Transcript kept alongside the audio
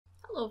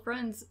Hello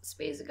friends,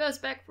 Spacey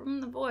Ghost back from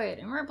the void,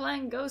 and we're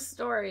playing Ghost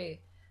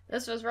Story.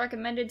 This was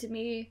recommended to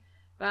me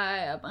by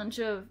a bunch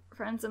of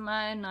friends of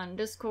mine on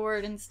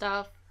Discord and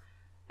stuff.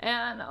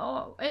 And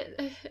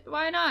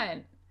why not?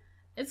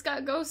 It's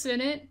got ghosts in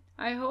it,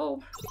 I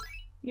hope.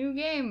 New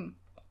game.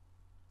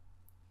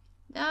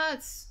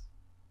 Dots.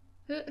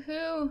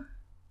 Who?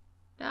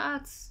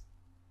 Dots.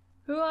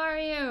 Who are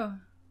you?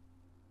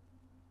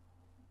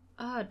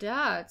 Oh,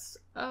 Dots.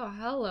 Oh,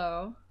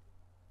 hello.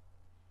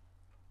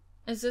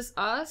 Is this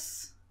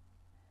us?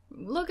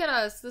 Look at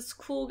us, this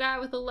cool guy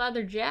with a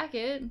leather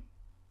jacket.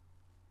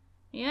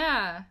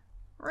 Yeah,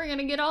 we're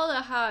gonna get all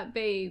the hot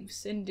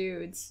babes and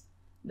dudes.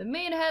 The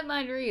main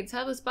headline reads,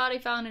 Headless Body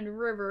Found in a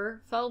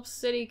River, Phelps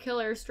City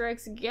Killer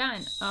Strikes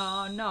Again.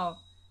 Oh no.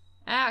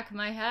 Ack,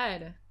 my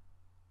head.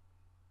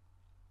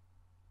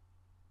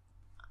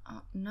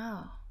 Oh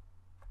no.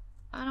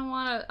 I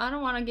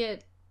don't wanna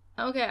get,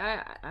 okay,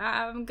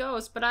 I'm a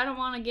ghost, but I don't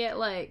wanna get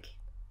like,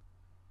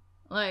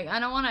 I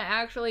don't want to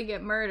actually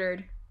get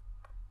murdered.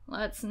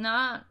 Let's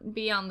not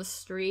be on the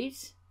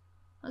street.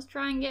 Let's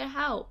try and get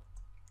help.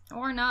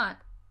 Or not.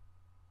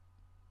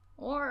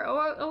 Or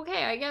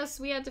okay, I guess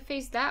we have to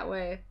face that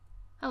way.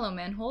 Hello,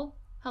 manhole.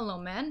 Hello,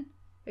 man.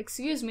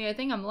 Excuse me, I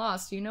think I'm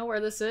lost. Do you know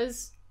where this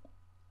is?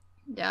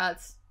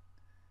 Dots.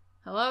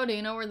 Hello, do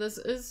you know where this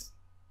is?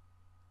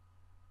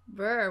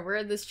 Brr,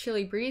 where'd this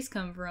chilly breeze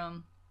come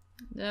from?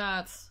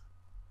 Dots.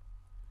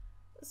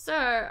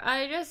 Sir,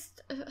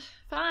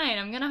 fine,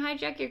 I'm gonna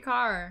hijack your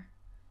car.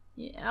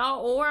 Yeah,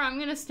 or I'm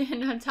gonna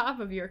stand on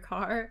top of your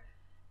car.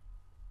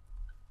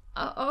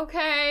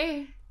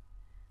 Okay.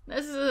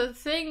 This is a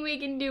thing we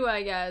can do,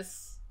 I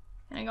guess.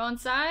 Can I go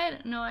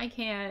inside? No, I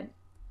can't.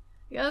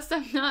 Guess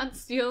I'm not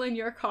stealing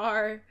your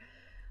car.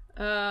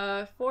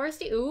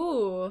 Foresty?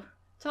 Ooh.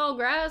 Tall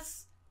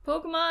grass?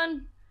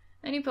 Pokemon?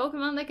 Any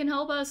Pokemon that can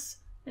help us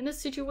in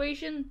this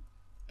situation?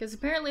 Because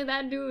apparently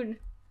that dude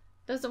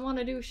doesn't want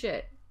to do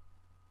shit.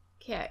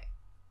 Okay.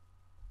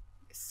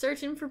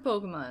 Searching for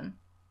Pokemon.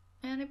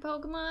 Any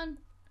Pokemon?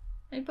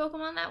 Any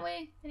Pokemon that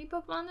way? Any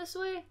Pokemon this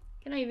way?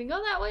 Can I even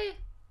go that way?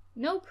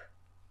 Nope.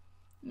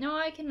 No,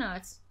 I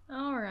cannot.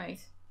 Alright.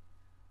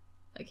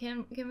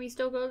 Can we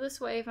still go this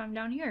way if I'm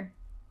down here?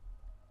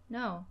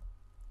 No.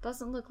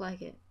 Doesn't look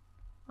like it.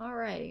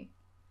 Alrighty.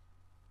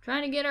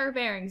 Trying to get our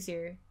bearings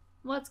here.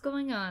 What's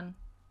going on?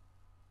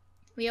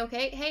 We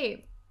okay?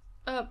 Hey!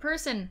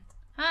 Person!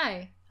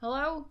 Hi!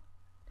 Hello?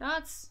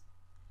 Dots?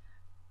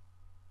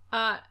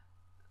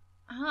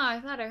 I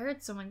thought I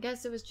heard someone.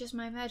 Guess it was just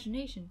my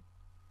imagination.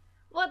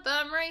 What the?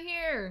 I'm right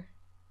here!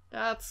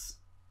 That's...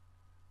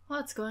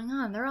 What's going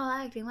on? They're all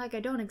acting like I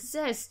don't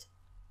exist.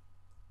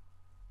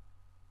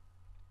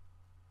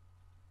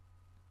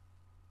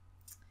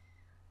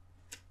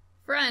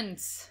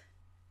 Friends.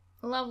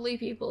 Lovely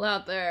people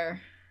out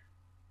there.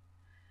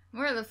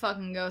 We're the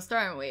fucking ghosts,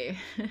 aren't we?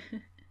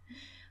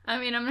 I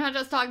mean, I'm not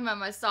just talking about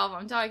myself.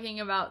 I'm talking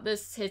about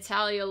this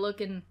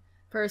Italia-looking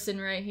person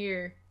right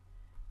here.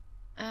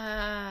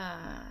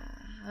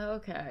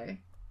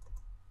 Okay.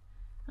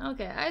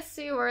 Okay, I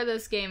see where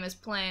this game is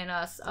playing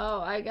us.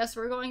 Oh, I guess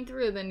we're going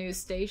through the news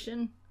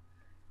station.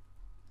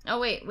 Oh,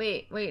 wait,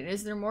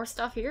 is there more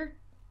stuff here?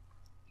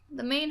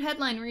 The main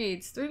headline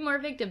reads, 3 more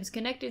victims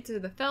connected to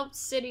the Phelps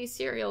City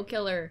serial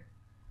killer.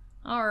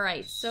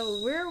 Alright,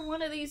 so we're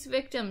one of these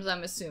victims,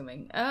 I'm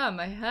assuming. Ah,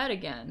 my head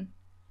again.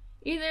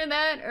 Either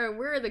that, or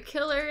we're the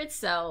killer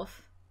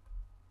itself.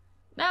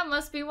 That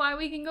must be why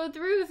we can go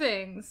through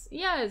things.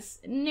 Yes,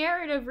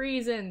 narrative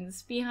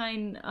reasons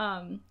behind,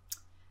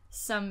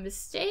 some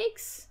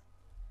mistakes.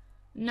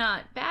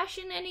 Not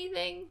bashing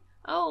anything.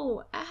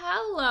 Oh,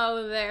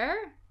 hello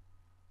there.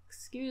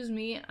 Excuse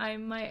me, I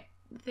might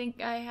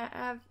think I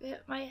have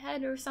hit my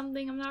head or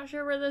something. I'm not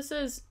sure where this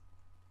is.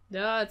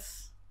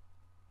 Dots.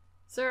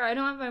 Sir, I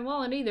don't have my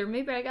wallet either.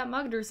 Maybe I got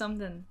mugged or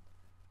something.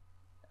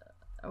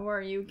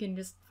 Or you can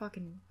just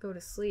fucking go to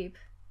sleep.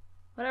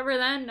 Whatever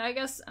then, I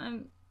guess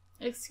I'm...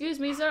 Excuse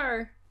me,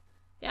 sir.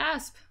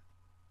 Gasp.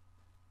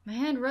 My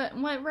hand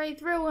went right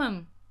through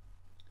him.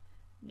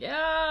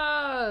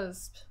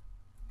 Gasp.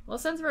 Well,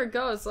 since we're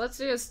ghosts, let's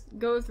just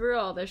go through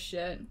all this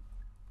shit.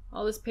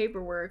 All this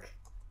paperwork.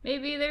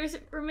 Maybe there's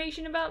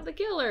information about the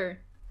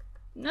killer.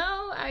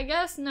 No, I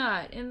guess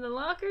not. In the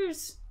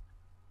lockers?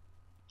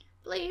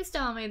 Please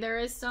tell me there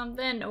is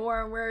something,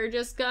 or we're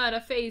just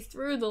gonna phase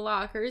through the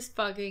lockers.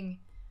 Fucking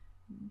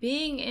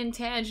being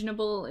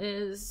intangible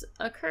is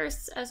a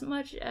curse as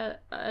much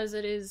as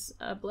it is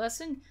a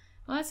blessing.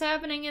 What's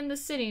happening in the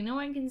city? No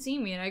one can see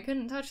me, and I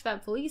couldn't touch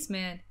that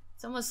policeman.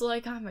 It's almost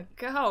like I'm a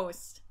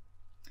ghost.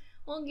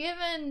 Well,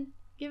 given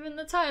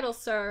the title,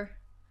 sir.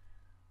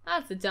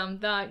 That's a dumb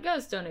thought.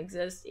 Ghosts don't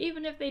exist.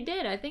 Even if they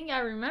did, I think I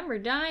remember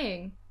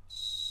dying.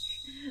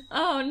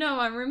 Oh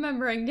no, I'm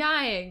remembering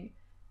dying.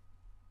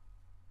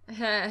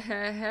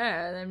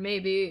 Then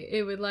maybe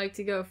it would like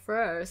to go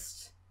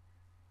first.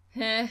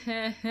 Who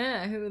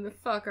the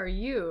fuck are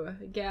you?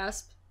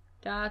 Gasp.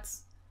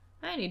 Dots.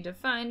 I need to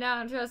find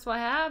out just what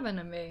happened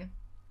to me.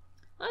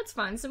 Let's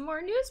find some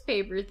more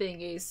newspaper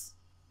thingies.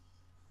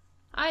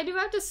 I do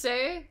have to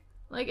say,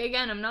 Like,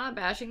 again, I'm not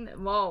bashing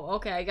whoa,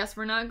 okay, I guess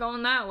we're not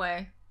going that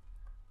way.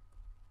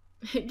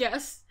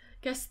 guess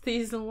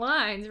these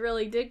lines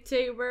really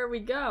dictate where we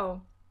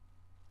go.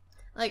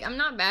 Like, I'm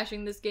not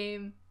bashing this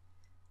game.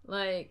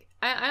 Like,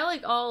 I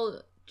like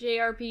all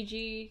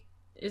JRPG,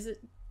 is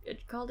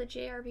it called a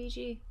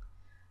JRPG?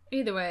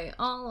 Either way,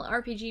 all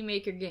RPG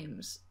Maker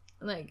games.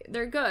 Like,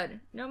 they're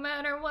good, no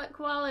matter what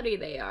quality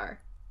they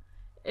are.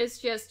 It's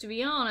just, to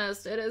be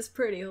honest, it is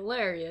pretty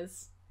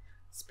hilarious.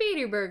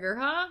 Speedy Burger,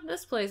 huh?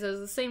 This place has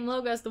the same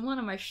logo as the one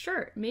on my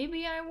shirt.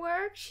 Maybe I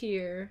worked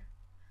here.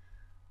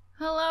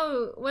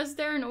 Hello, was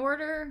there an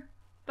order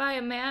by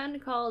a man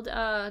called,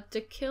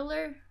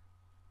 D-Killer?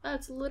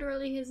 That's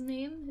literally his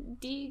name,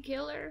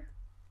 D-Killer.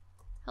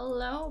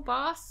 Hello,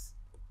 boss?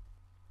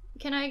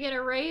 Can I get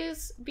a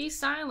raise? Be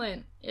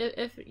silent,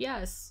 if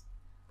yes.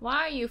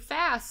 Why are you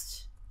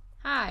fast?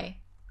 Hi.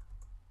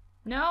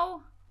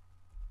 No?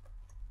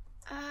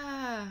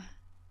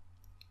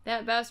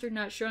 That bastard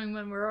not showing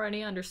when we're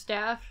already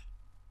understaffed.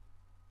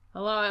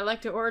 Hello, I'd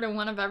like to order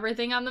one of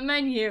everything on the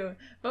menu,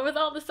 but with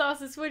all the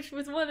sauces switched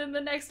with one of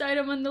the next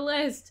item on the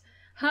list.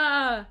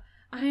 Ha!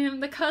 I am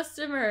the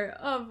customer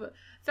of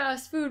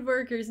fast food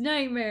workers'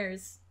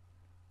 nightmares.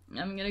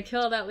 I'm gonna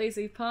kill that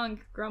lazy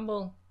punk,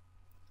 Grumble.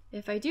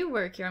 If I do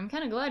work here, I'm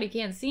kinda glad he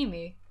can't see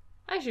me.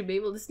 I should be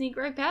able to sneak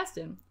right past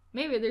him.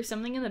 Maybe there's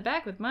something in the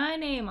back with my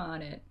name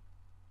on it.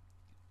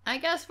 I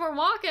guess we're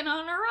walking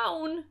on our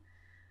own.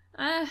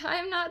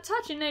 I'm not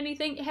touching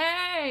anything.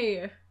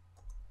 Hey!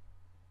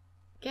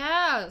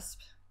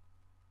 Gasp!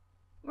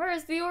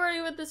 Where's the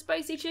order with the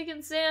spicy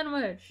chicken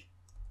sandwich?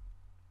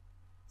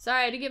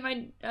 Sorry, I had to get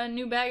my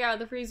new bag out of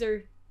the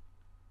freezer.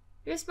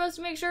 You're supposed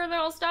to make sure they're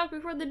all stocked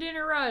before the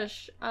dinner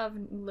rush.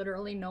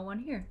 Literally no one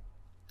here.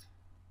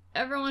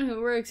 Everyone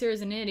who works here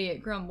is an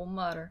idiot, Grumble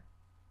mutter.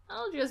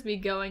 I'll just be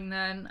going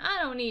then.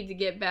 I don't need to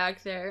get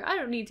back there. I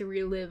don't need to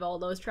relive all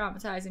those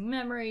traumatizing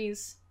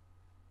memories.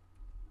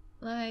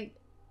 Like,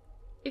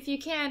 if you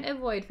can,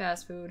 avoid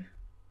fast food.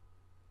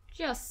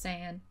 Just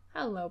saying.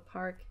 Hello,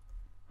 park.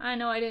 I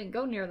know I didn't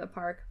go near the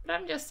park, but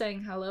I'm just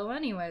saying hello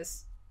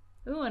anyways.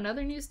 Ooh,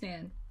 another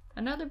newsstand.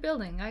 Another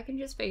building I can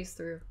just phase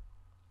through.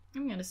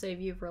 I'm gonna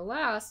save you for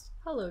last.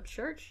 Hello,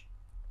 church.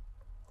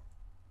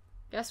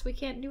 Guess we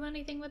can't do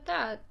anything with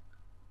that.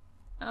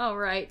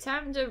 Alright,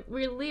 time to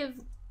relive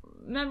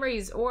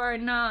memories or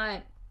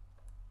not.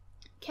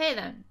 Okay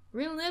then,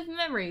 relive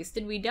memories.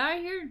 Did we die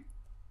here?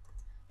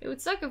 It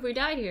would suck if we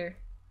died here.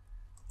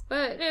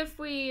 But if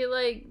we,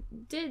 like,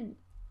 did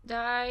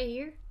die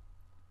here?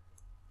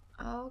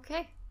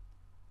 Okay.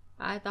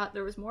 I thought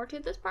there was more to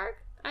this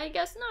park. I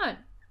guess not.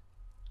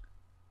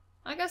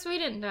 I guess we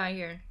didn't die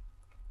here.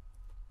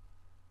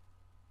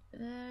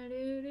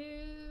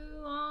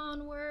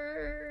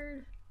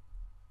 Onward.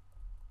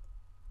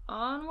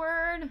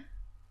 Onward?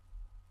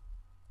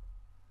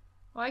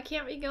 Why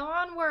can't we go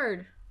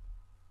onward?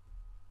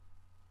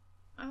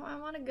 I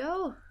want to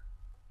go.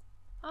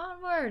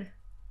 Onward.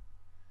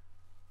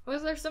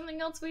 Was there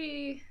something else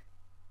where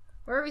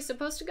are we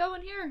supposed to go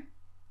in here?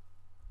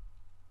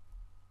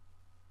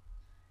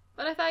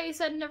 But I thought you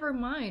said never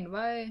mind.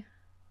 Why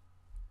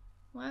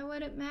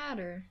would it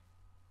matter?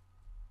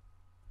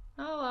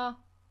 Oh well.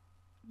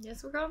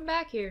 Guess we're going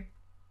back here.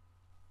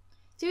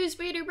 2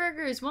 speedy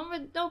burgers, 1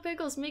 with no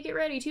pickles. Make it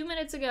ready 2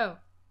 minutes ago.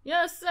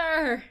 Yes,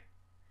 sir.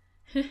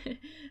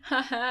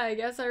 Haha, I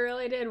guess I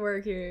really did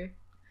work here.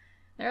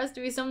 There has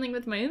to be something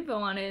with my info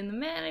on it in the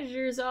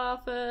manager's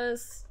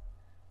office.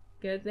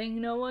 Good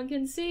thing no one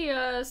can see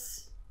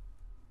us.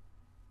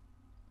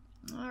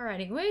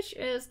 Alrighty, which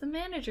is the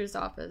manager's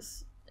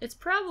office? It's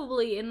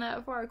probably in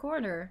that far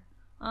corner.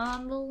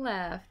 On the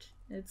left.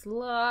 It's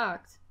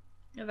locked.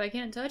 If I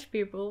can't touch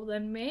people,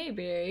 then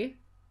maybe.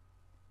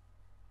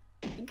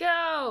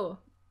 Go!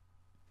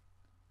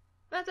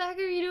 What the heck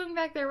are you doing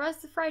back there? Why's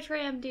the fry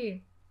tray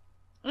empty?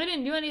 I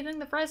didn't do anything.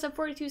 The fries have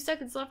 42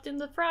 seconds left in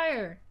the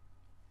fryer.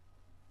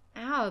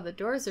 Ow, the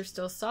doors are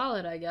still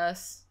solid, I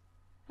guess.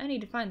 I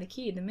need to find the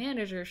key. The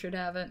manager should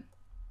have it.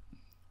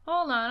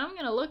 Hold on, I'm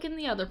gonna look in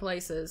the other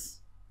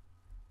places.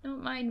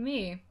 Don't mind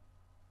me.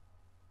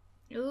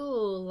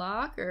 Ooh,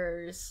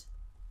 lockers.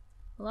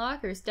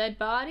 Lockers. Dead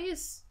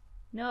bodies?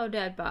 No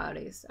dead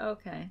bodies.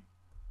 Okay.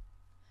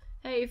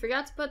 Hey, you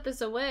forgot to put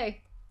this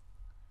away.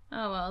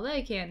 Oh well,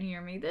 they can't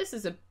hear me. This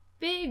is a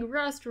big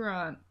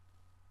restaurant.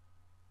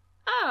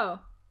 Oh.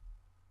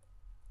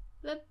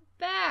 The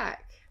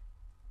back.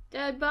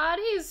 Dead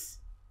bodies?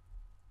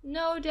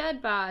 No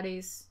dead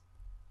bodies.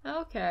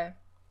 Okay.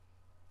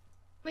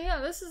 But yeah,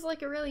 this is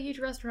like a really huge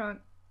restaurant.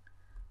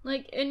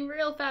 Like, in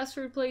real fast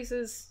food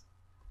places,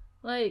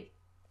 like,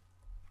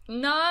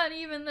 not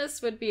even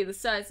this would be the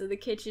size of the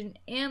kitchen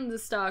and the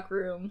stock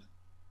room.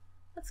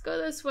 Let's go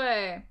this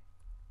way.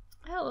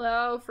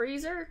 Hello,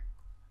 freezer.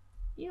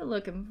 You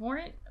looking for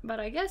it, but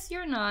I guess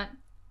you're not.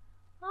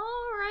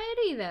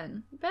 Alrighty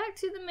then, back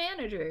to the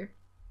manager.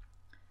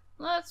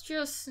 Let's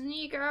just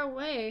sneak our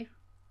way.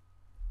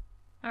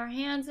 Our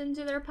hands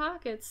into their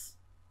pockets.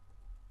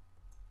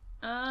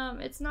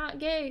 It's not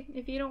gay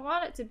if you don't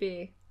want it to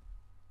be.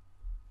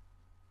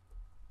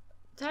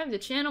 Time to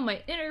channel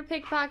my inner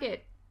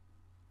pickpocket.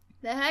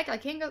 The heck, I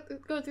can't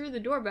go through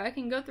the door, but I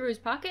can go through his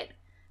pocket?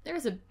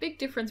 There's a big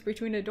difference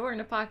between a door and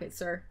a pocket,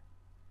 sir.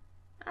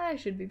 I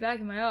should be back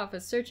in my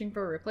office searching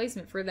for a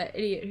replacement for that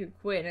idiot who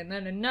quit, and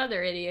then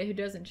another idiot who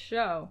doesn't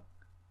show.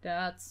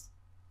 Yeah,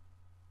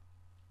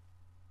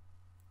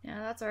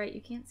 that's alright,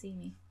 you can't see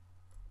me.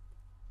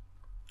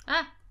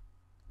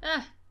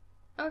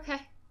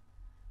 Okay.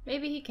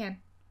 Maybe he can.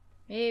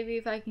 Maybe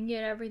if I can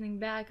get everything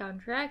back on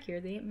track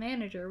here, the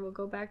manager will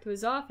go back to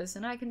his office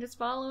and I can just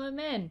follow him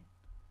in.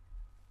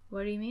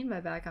 What do you mean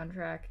by back on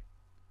track?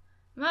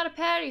 I'm out of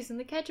patties and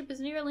the ketchup is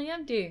nearly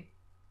empty.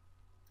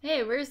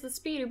 Hey, where's the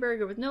speeder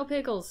burger with no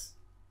pickles?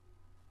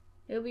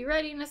 It'll be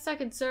ready in a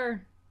second,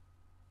 sir.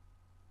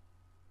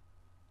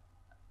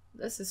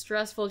 This is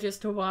stressful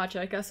just to watch.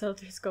 I guess I'll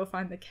just go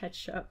find the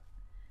ketchup.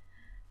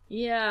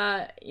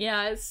 Yeah,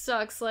 it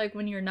sucks, like,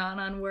 when you're not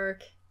on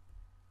work.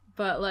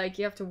 But, like,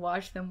 you have to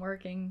watch them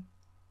working.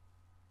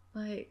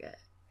 Like,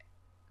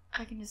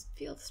 I can just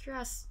feel the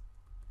stress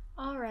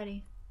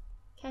already.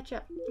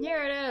 Ketchup.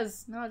 Here it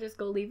is. Now I'll just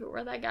go leave it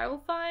where that guy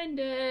will find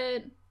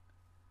it.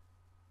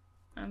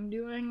 I'm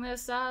doing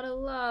this out of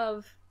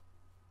love.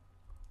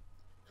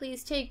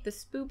 Please take the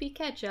spoopy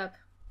ketchup.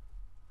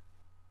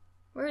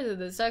 Where did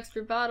this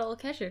extra bottle of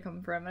ketchup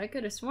come from? I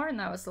could have sworn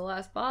that was the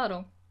last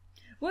bottle.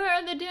 Where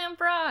are the damn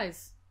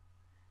fries?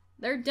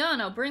 They're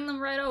done. I'll bring them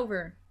right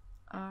over.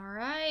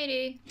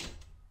 Alrighty.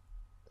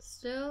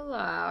 Still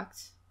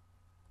locked.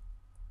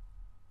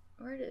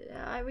 Where did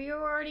we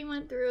already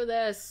went through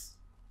this.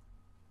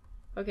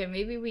 Okay,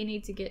 maybe we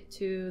need to get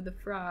to the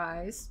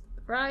fries.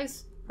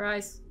 Fries.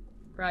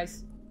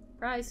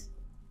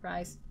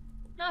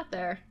 Not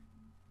there.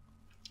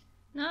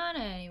 Not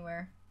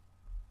anywhere.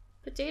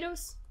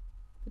 Potatoes?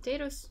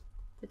 Potatoes.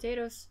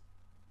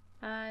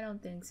 I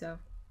don't think so.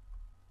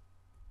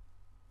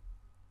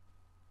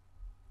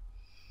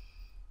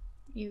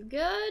 You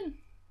good?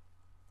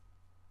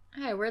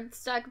 Hey, where'd the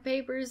stack of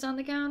papers on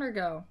the counter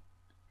go?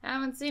 I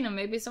haven't seen them.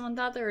 Maybe someone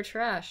thought they were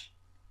trash.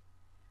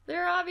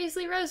 They're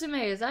obviously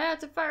resumes. I have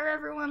to fire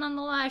everyone on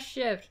the last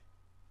shift.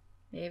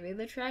 Maybe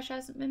the trash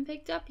hasn't been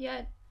picked up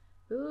yet.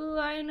 Ooh,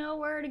 I know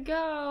where to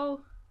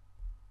go.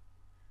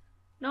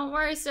 Don't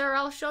worry, sir.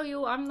 I'll show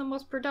you I'm the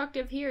most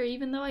productive here,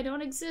 even though I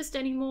don't exist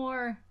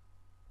anymore.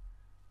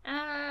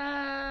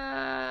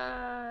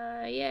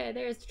 Yeah,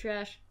 there's the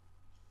trash.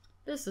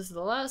 This is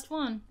the last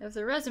one. If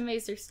the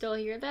resumes are still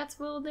here, that's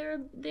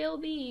where they'll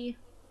be.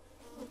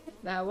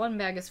 That one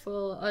bag is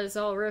full. It's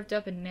all ripped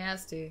up and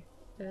nasty.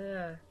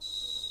 Ugh.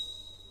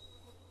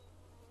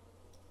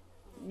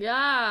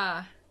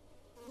 Yeah.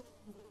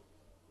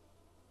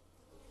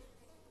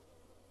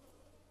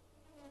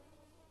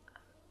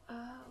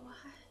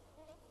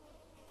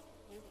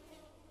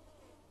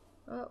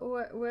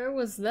 What? Where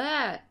was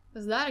that?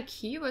 Was that a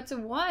key? What's a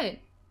what?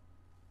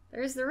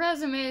 There's the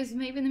resumes.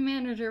 Maybe the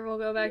manager will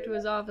go back to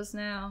his office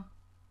now.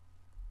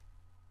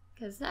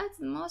 Because that's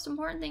the most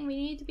important thing we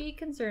need to be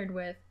concerned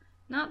with.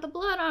 Not the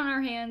blood on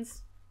our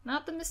hands.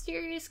 Not the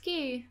mysterious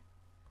key.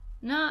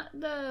 Not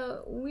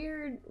the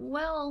weird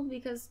well,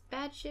 because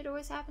bad shit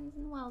always happens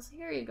in wells.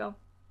 Here you go.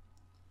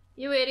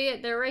 You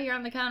idiot, they're right here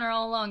on the counter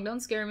all along. Don't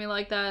scare me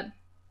like that.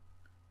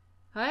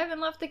 I haven't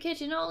left the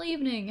kitchen all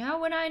evening.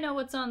 How would I know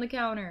what's on the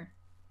counter?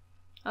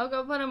 I'll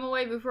go put them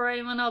away before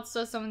anyone else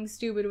does something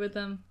stupid with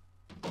them.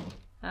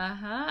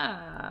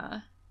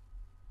 Aha.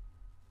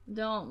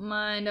 Don't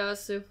mind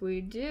us if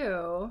we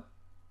do.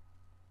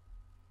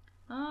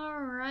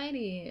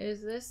 Alrighty,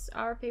 is this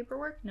our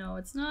paperwork? No,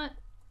 it's not.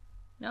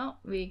 No,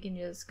 we can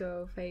just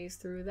go phase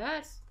through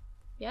that.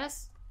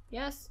 Yes.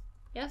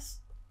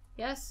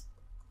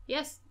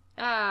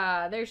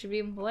 Ah, there should be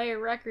employer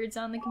records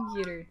on the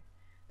computer.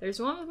 There's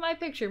one with my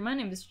picture. My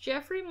name is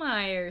Jeffrey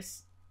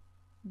Myers.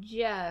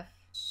 Jeff.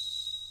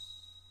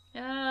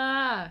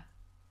 Ah.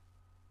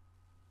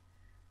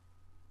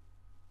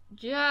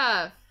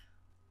 Jeff.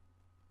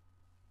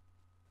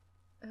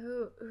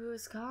 Who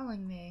is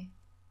calling me?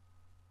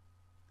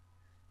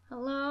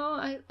 Hello?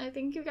 I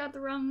think you got the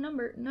wrong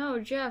number. No,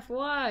 Jeff,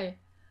 why?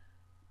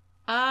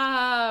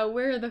 Ah,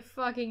 we're the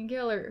fucking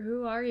killer.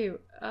 Who are you?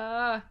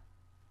 Ah.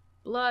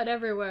 Blood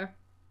everywhere.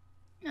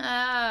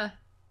 Ah.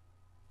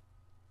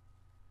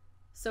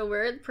 So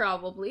we're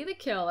probably the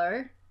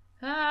killer.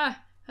 That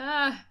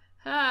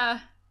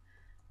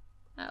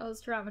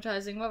was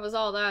traumatizing. What was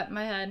all that in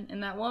my head?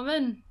 And that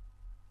woman?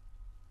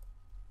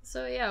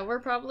 So yeah, we're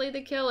probably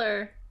the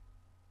killer.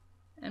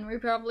 And we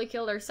probably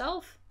killed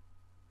ourselves?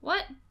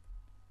 What?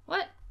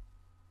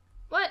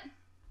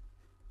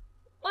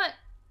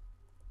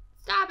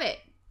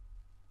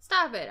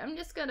 Stop it. I'm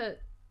just gonna...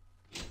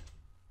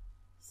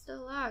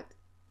 Still locked.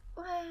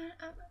 What?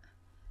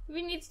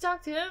 We need to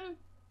talk to him?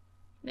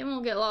 Then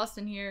we'll get lost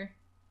in here.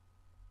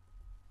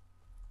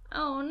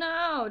 Oh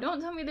no,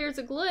 don't tell me there's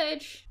a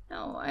glitch.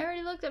 No, I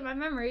already looked at my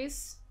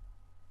memories.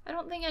 I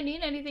don't think I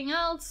need anything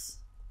else.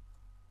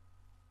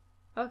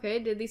 Okay,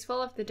 did these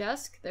fall off the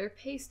desk? They're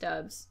pay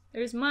stubs.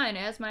 There's mine,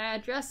 it has my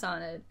address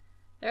on it.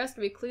 There has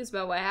to be clues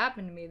about what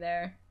happened to me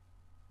there.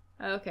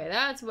 Okay,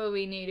 that's what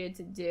we needed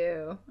to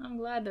do. I'm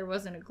glad there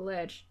wasn't a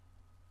glitch.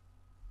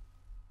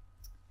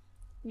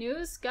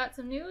 News? Got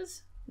some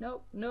news?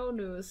 Nope, no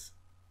news.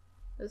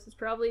 This is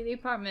probably the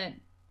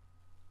apartment.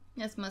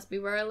 This must be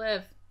where I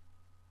live.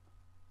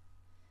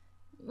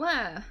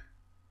 Wow,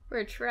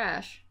 we're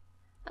trash.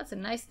 That's a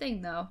nice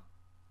thing, though.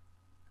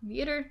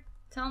 Computer,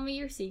 tell me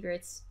your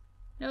secrets.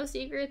 No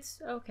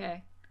secrets?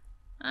 Okay.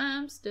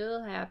 I'm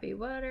still happy.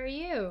 What are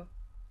you?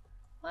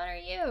 What are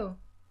you?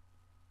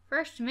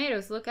 Fresh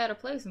tomatoes look out of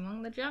place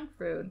among the junk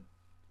food.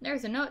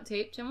 There's a note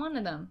taped to one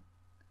of them.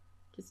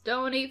 Just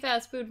don't eat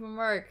fast food from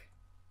work.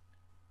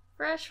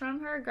 Fresh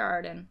from her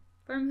garden.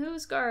 From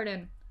whose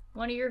garden?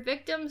 One of your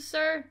victims,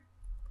 sir?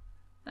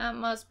 That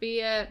must be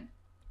it.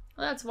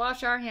 Let's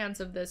wash our hands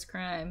of this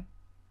crime.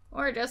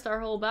 Or just our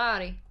whole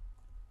body.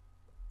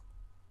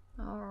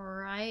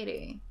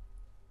 Alrighty.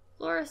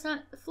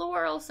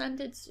 Floral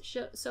scented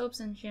soaps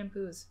and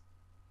shampoos.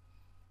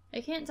 I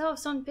can't tell if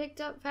someone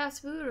picked up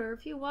fast food or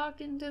if you walked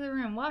into the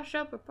room, washed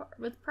up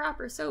with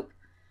proper soap,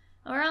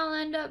 or I'll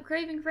end up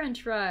craving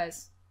french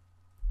fries.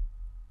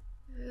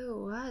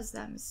 Who was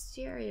that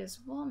mysterious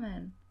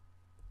woman?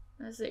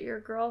 Is it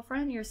your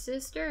girlfriend, your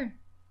sister?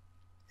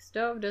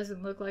 Stove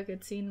doesn't look like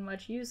it's seen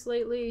much use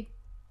lately.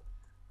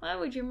 Why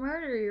would you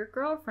murder your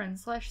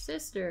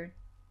girlfriend/sister?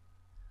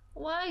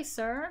 Why,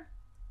 sir?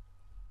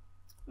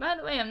 By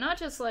the way, I'm not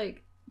just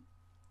like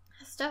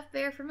a stuffed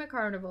bear from a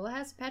carnival. It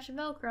has a patch of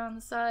Velcro on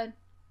the side.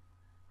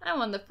 I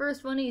won the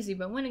first one easy,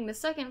 but winning the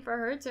second for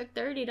her took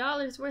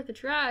 $30 worth of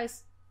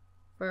tries.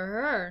 For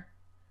her.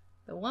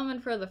 The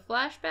woman for the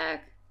flashback?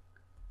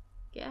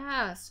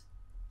 Gas.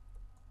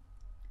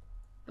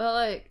 But,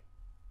 like,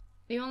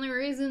 the only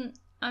reason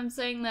I'm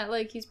saying that,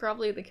 like, he's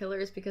probably the killer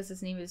is because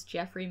his name is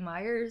Jeffrey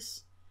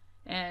Myers.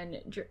 And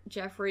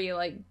Jeffrey,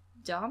 like,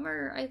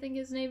 Dahmer, I think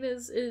his name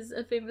is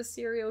a famous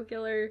serial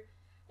killer.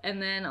 And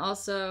then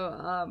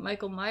also,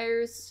 Michael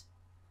Myers.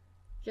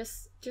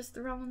 Just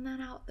throwing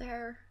that out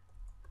there.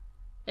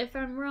 If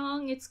I'm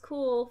wrong, it's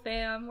cool,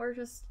 fam. We're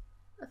just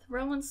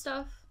throwing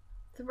stuff,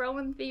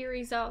 throwing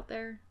theories out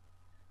there.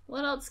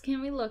 What else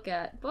can we look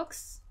at?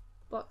 Books?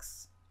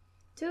 Books.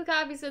 2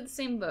 copies of the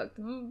same book.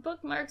 The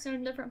bookmarks are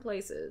in different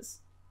places.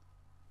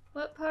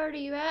 What part are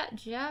you at,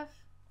 Jeff?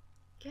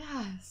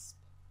 Gasp.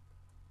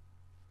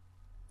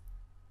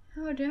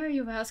 How dare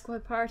you ask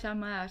what part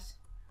I'm at?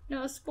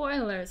 No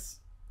spoilers.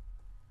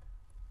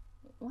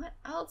 What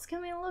else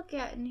can we look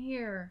at in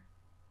here?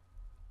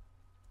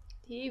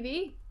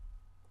 TV?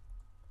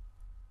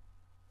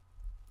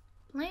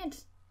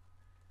 Plant.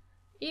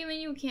 Even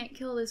you can't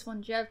kill this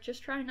one, Jeff.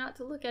 Just try not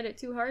to look at it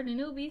too hard and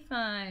it'll be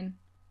fine.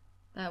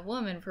 That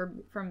woman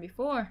from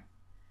before.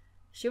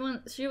 She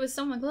was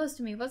someone close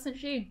to me, wasn't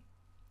she?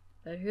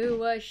 But who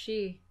was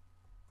she?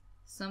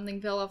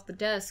 Something fell off the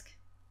desk.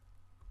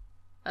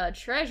 A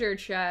treasure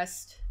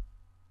chest.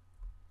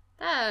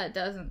 That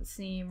doesn't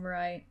seem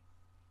right.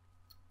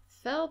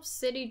 Phelps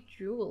City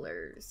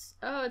Jewelers.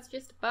 Oh, it's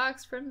just a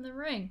box from the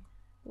ring.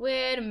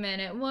 Wait a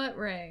minute, what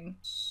ring?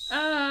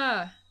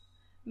 Ah!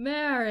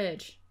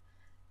 Marriage!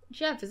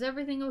 Jeff, is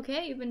everything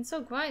okay? You've been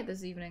so quiet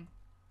this evening.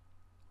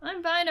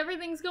 I'm fine,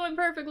 everything's going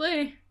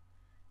perfectly.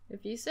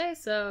 If you say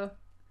so.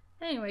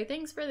 Anyway,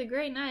 thanks for the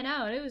great night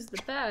out. It was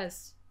the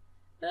best.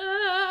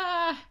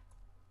 Ah!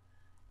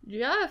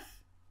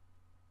 Jeff!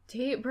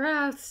 Deep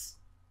breaths.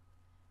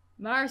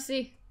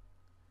 Marcy,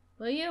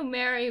 will you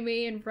marry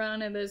me in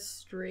front of this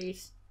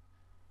street?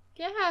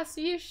 Yes,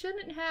 you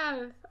shouldn't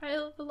have.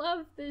 I've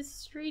loved this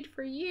street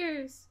for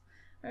years.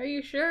 Are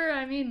you sure?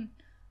 I mean,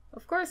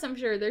 of course I'm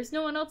sure. There's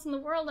no one else in the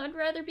world I'd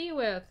rather be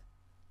with.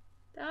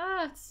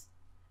 That's...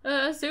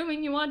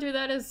 assuming you want to,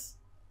 that is...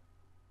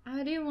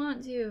 I do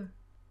want to.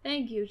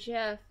 Thank you,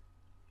 Jeff.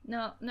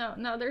 No,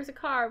 there's a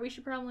car. We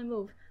should probably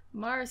move.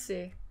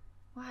 Marcy.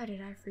 Why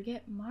did I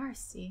forget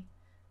Marcy?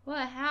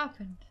 What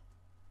happened?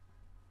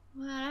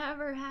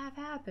 Whatever have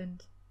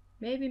happened?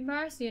 Maybe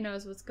Marcy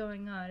knows what's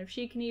going on, if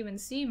she can even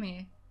see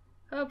me.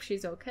 Hope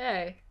she's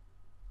okay.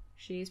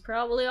 She's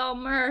probably all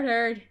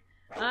murdered.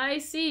 I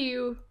see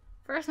you.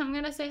 First I'm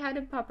gonna say hi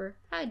to Pupper.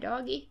 Hi,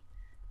 doggy.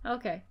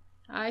 Okay.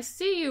 I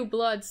see you,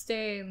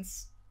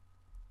 bloodstains.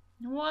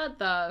 What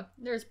the?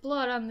 There's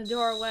blood on the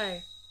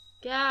doorway.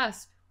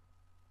 Gasp.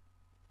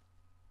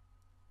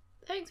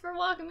 Thanks for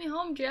walking me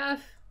home,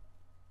 Jeff.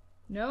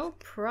 No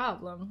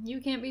problem. You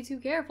can't be too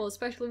careful,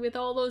 especially with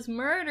all those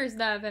murders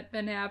that have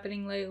been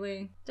happening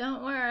lately.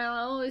 Don't worry,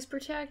 I'll always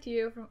protect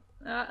you.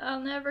 I'll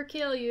never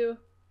kill you.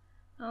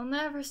 I'll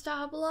never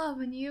stop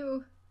loving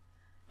you.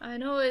 I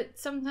know it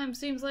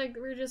sometimes seems like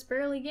we're just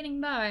barely getting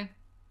by.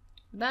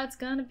 But that's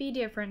gonna be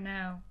different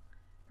now.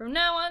 From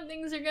now on,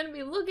 things are gonna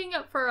be looking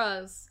up for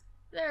us.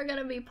 They're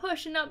gonna be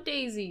pushing up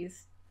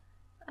daisies.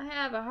 I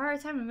have a hard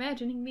time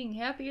imagining being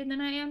happier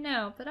than I am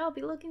now, but I'll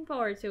be looking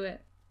forward to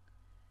it.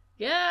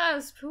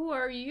 Gasp! Who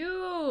are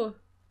you?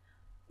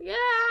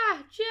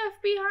 Yeah!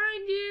 Jeff,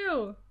 behind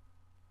you!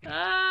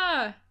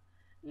 Ah!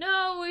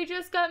 No, we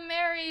just got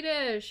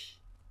married-ish!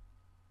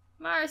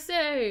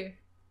 Marcy!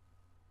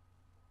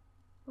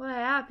 What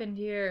happened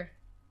here?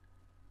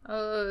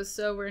 Oh,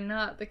 so we're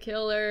not the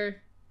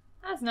killer.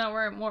 That's not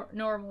where it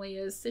normally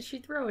is. Did she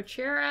throw a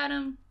chair at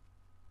him?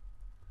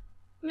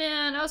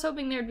 Man, I was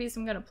hoping there'd be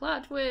some kind of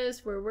plot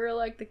twist where we're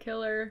like the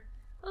killer.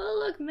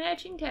 Oh, look,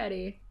 matching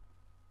teddy.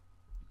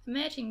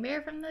 Matching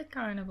bear from the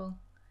carnival.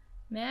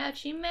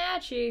 Matchy,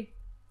 matchy.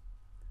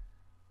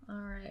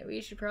 Alright,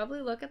 we should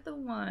probably look at the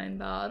wine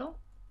bottle.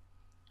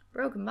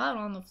 Broken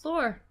bottle on the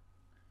floor.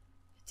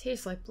 It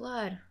tastes like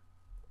blood.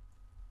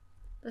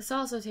 This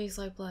also tastes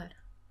like blood.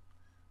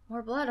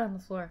 More blood on the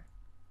floor.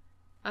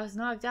 I was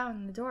knocked out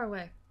in the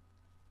doorway.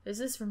 Is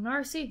this from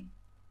Narcy?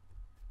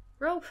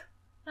 Rope?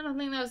 I don't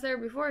think that was there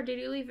before. Did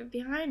you leave it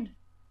behind?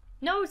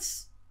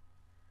 Notes!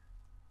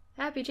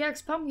 Happy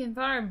Jack's Pumpkin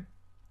Farm.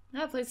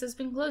 That place has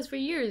been closed for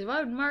years. Why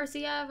would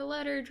Marcy have a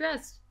letter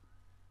addressed?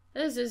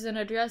 This isn't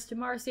addressed to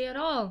Marcy at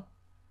all.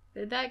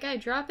 Did that guy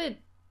drop it?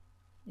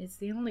 It's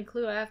the only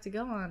clue I have to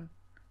go on.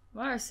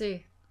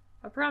 Marcy,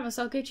 I promise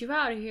I'll get you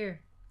out of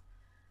here.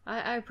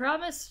 I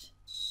promised?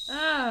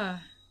 I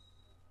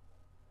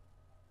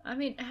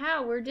mean,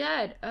 how? We're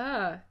dead.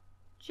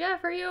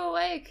 Jeff, are you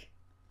awake?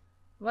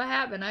 What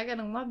happened? I got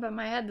a lump on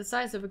my head the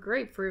size of a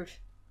grapefruit.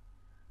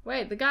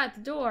 Wait, the guy at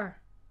the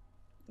door.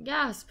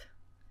 Gasp.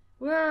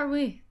 Where are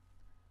we?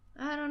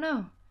 I don't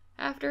know.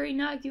 After he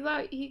knocked you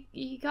out,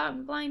 he caught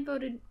and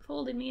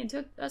folded me and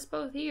took us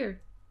both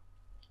here.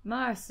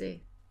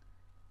 Marcy.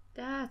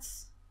 I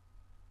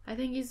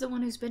think he's the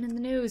one who's been in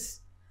the news.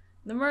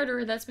 The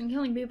murderer that's been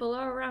killing people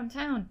all around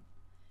town.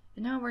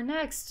 And now we're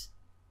next.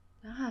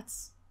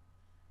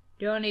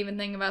 Don't even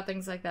think about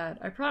things like that.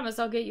 I promise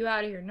I'll get you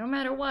out of here, no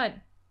matter what.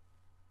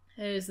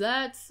 Is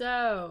that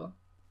so?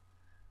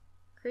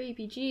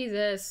 Creepy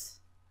Jesus.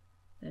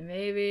 Then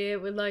maybe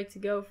it would like to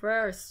go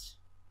first.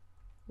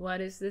 What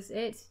is this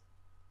it?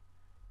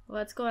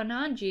 What's going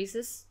on,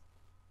 Jesus?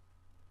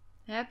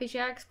 Happy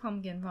Jack's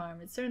Pumpkin Farm.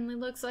 It certainly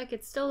looks like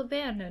it's still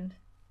abandoned.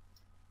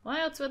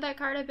 Why else would that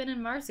card have been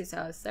in Marcy's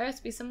house? There has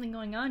to be something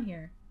going on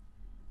here.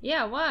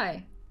 Yeah,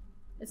 why?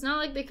 It's not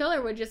like the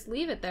killer would just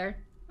leave it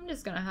there. I'm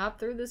just gonna hop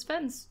through this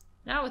fence.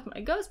 Not with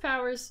my ghost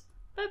powers,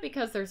 but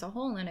because there's a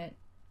hole in it.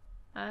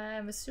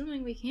 I'm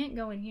assuming we can't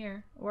go in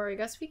here. Or I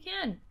guess we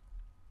can.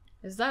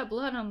 Is that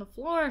blood on the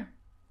floor?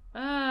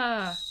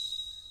 I've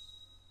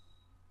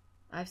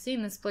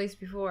seen this place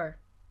before.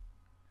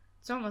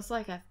 It's almost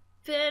like I've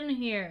been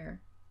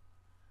here.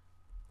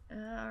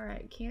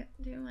 Alright, can't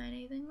do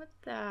anything with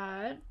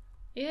that.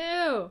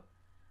 Ew!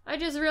 I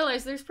just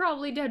realized there's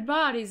probably dead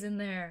bodies in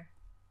there.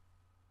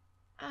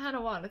 I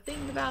don't want to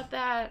think about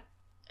that.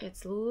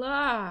 It's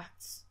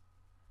locked.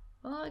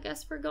 Well, I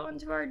guess we're going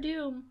to our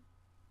doom.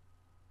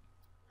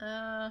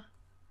 Climb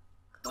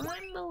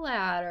the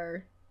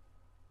ladder.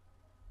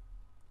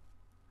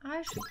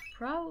 I should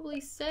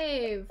probably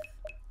save.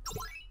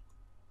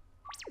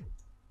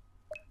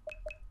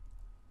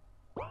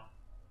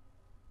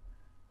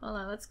 Hold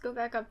on, let's go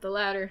back up the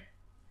ladder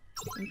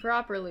and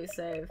properly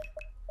save.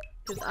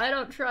 Because I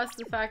don't trust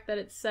the fact that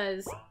it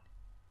says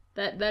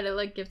that it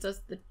like gives us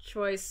the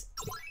choice.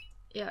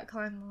 Yeah,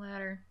 climb the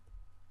ladder.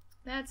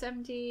 That's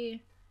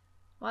empty.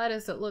 Why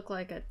does it look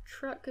like a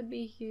truck could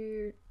be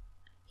here?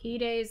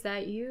 Hide, is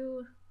that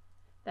you?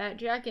 That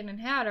jacket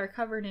and hat are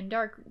covered in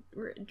dark,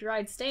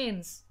 dried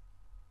stains.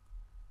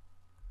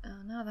 Oh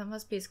no, that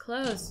must be his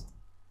clothes.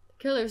 The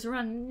killer's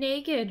run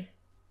naked.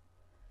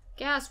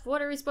 Gasp,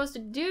 what are we supposed to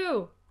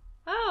do?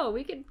 Oh,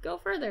 we could go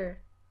further.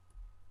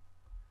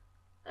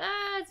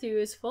 That's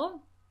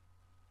useful.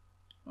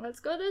 Let's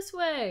go this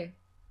way.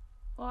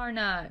 Or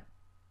not.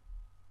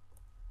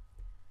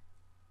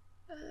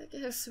 I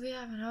guess we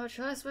have no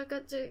choice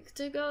but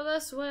to go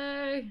this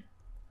way.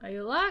 Are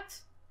you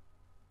locked?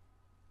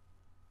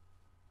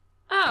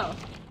 Oh!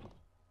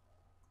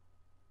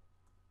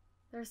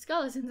 There are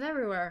skeletons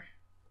everywhere.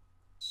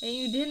 And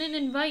you didn't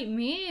invite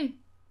me?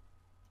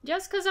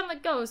 Just because I'm a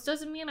ghost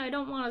doesn't mean I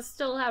don't want to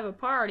still have a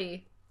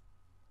party.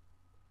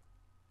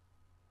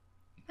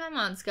 Come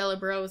on,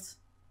 Skelebros.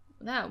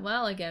 That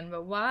well again,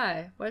 but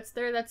why? What's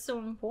there that's so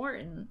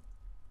important?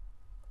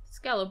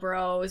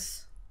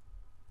 Skelebros.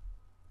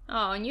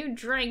 Oh, and you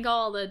drank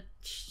all the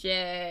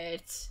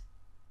shit.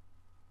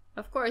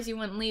 Of course you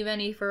wouldn't leave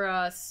any for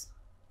us.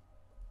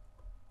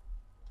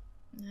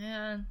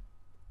 Man,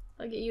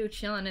 look at you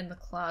chilling in the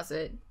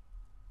closet.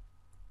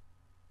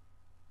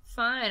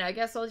 Fine, I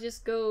guess I'll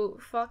just go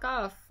fuck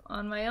off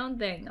on my own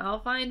thing. I'll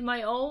find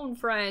my own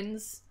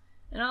friends,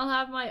 and I'll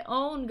have my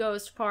own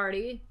ghost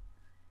party,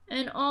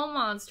 and all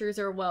monsters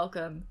are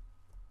welcome.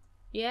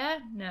 Yeah?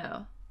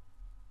 No.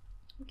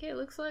 Okay,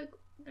 looks like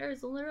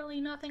there's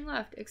literally nothing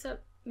left,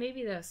 except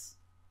maybe this.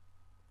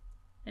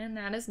 And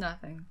that is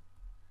nothing.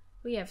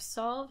 We have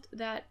solved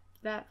that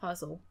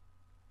puzzle.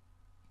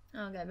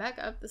 Okay, back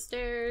up the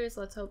stairs.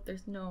 Let's hope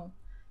there's no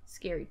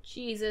scary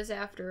Jesus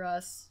after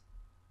us.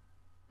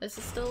 This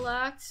is still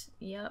locked?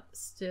 Yep,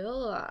 still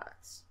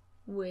locked.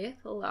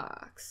 With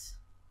locks.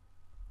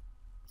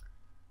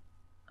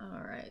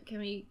 Alright, can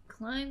we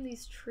climb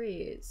these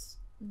trees?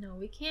 No,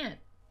 we can't.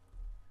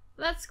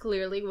 That's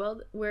clearly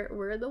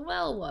where the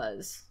well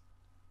was.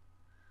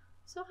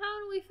 So how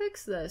do we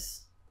fix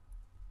this?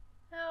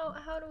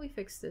 How do we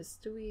fix this?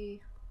 Do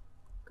we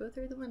go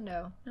through the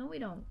window? No, we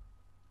don't.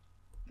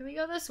 Can we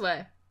go this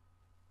way?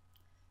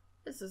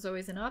 This is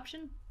always an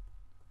option.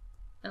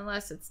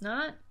 Unless it's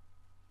not.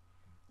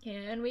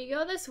 Can we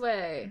go this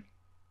way?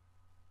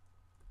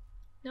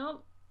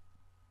 Nope.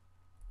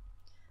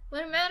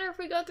 Wouldn't matter if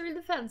we go through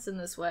the fence in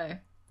this way.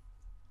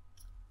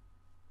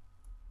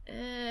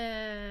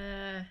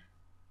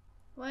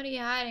 What are you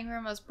hiding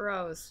from us,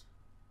 bros?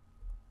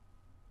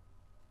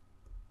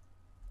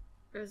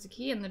 There's a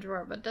key in the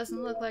drawer, but it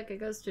doesn't look like it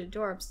goes to the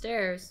door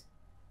upstairs.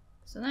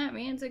 So that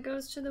means it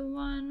goes to the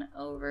one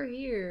over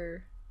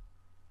here.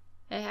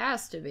 It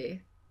has to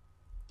be.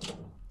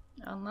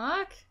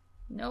 Unlock?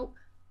 Nope.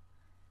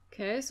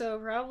 Okay, so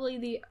probably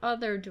the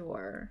other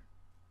door.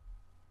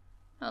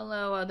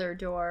 Hello, other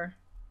door.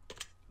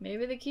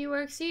 Maybe the key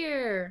works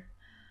here.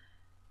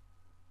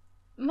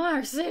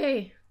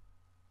 Marcy!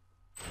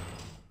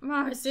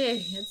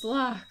 Marcy, it's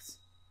locked.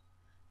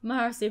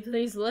 Marcy,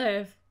 please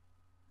live.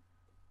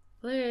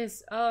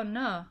 Please. Oh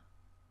no.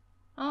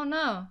 Oh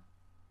no.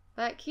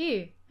 That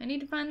key. I need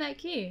to find that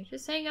key.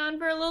 Just hang on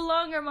for a little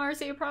longer,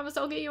 Marcy. I promise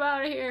I'll get you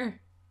out of here.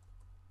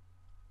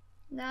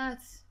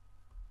 Is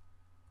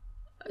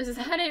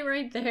that it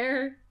right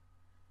there?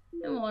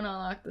 It won't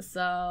unlock the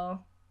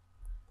cell.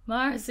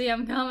 Marcy,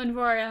 I'm coming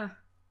for you.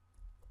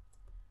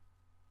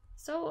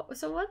 So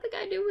what'd the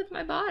guy do with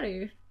my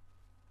body?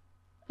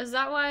 Is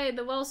that why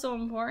the well's so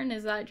important?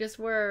 Is that just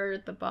where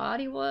the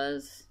body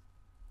was?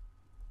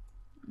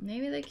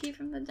 Maybe the key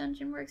from the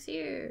dungeon works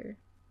here.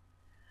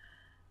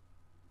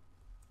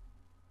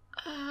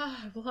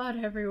 Ah,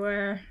 blood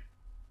everywhere.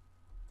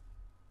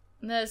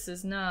 This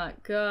is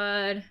not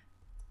good.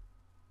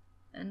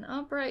 An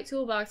upright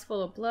toolbox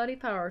full of bloody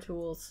power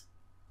tools.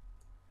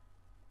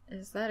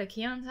 Is that a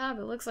key on top?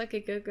 It looks like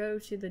it could go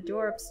to the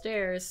door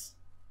upstairs.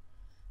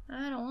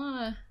 I don't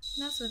wanna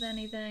mess with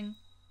anything.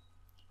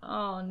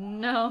 Oh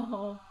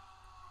no.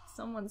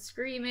 Someone's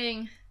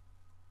screaming.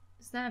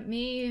 Is that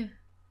me?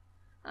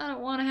 I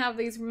don't want to have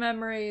these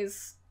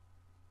memories.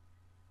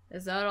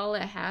 Is that all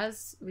it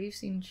has? We've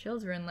seen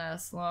children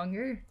last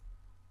longer.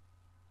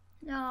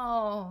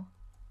 No.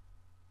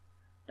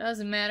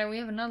 Doesn't matter, we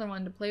have another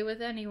one to play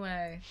with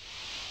anyway.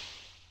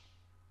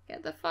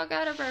 Get the fuck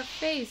out of our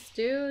face,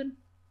 dude.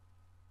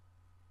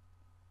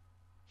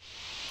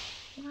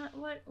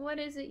 What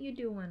is it you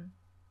doing?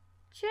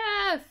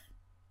 Jeff!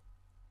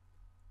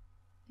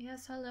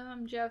 Yes, hello,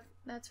 I'm Jeff.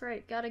 That's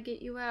right, gotta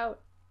get you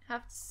out.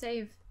 Have to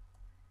save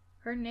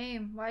her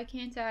name. Why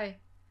can't I?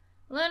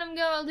 Let him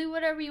go, I'll do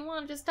whatever you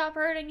want, just stop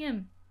hurting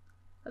him.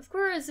 Of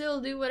course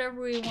he'll do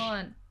whatever we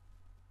want.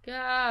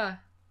 Gah!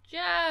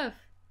 Jeff!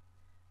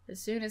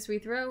 As soon as we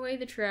throw away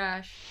the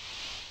trash.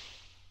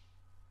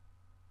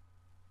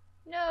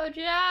 No,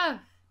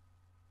 Jeff!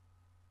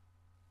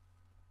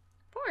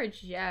 Poor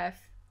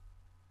Jeff.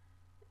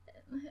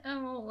 I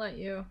won't let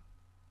you.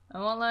 I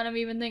won't let him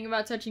even think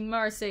about touching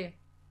Marcy.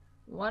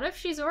 What if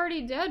she's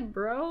already dead,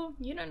 bro?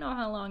 You don't know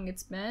how long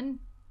it's been.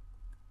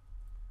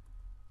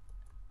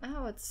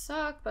 Oh, it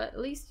sucked, but at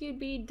least you'd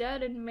be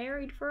dead and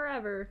married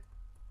forever.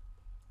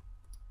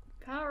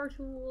 Power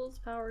tools,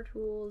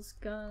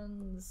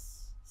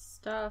 guns,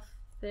 stuff,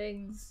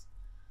 things.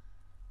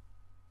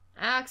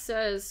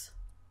 Axes.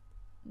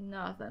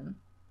 Nothing.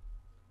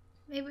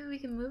 Maybe we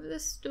can move the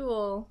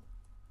stool.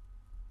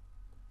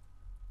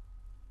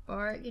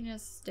 Or it can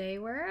just stay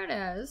where it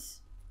is.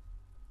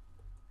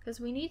 Because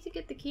we need to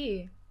get the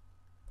key.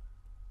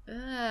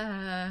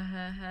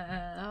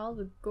 All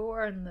the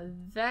gore in the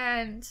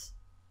vent.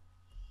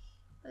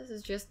 This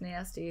is just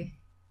nasty.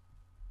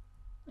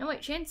 Oh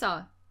wait,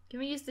 chainsaw. Can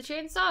we use the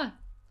chainsaw?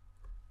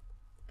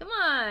 Come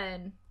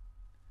on.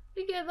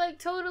 We could like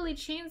totally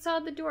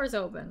chainsaw the doors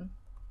open.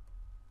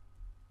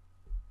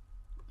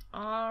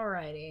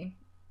 Alrighty.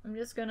 I'm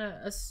just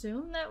gonna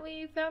assume that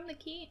we found the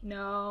key.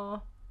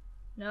 No.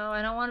 No,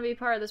 I don't want to be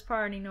part of this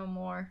party no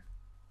more.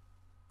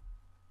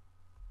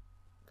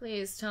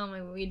 Please tell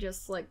me we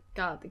just like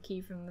got the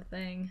key from the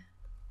thing.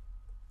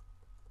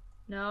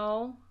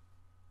 No.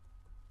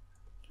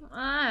 Come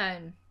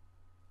on.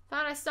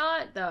 Thought I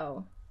saw it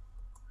though.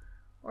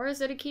 Or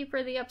is it a key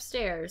for the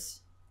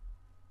upstairs?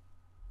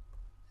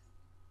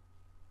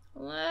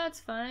 Let's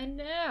find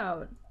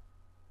out.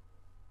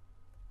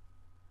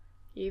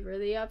 Key for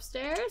the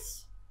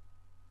upstairs?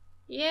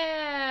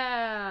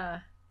 Yeah!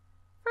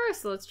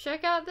 First, let's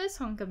check out this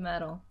hunk of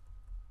metal.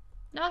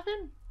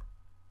 Nothing?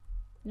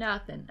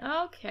 Nothing.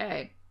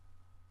 Okay.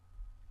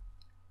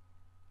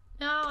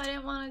 No, I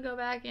didn't want to go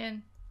back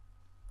in.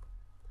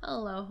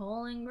 Hello,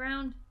 hole in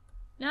ground.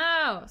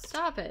 No!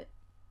 Stop it.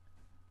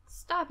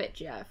 Stop it,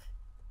 Jeff.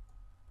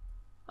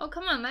 Oh,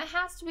 come on. That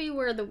has to be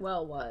where the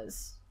well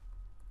was.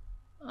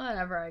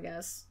 Whatever, I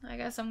guess. I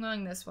guess I'm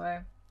going this way.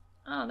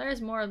 Oh,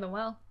 there's more of the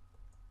well.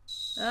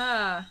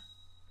 Ah.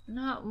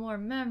 Not more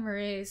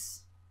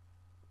memories.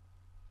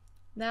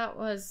 That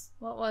was...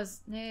 what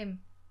was name?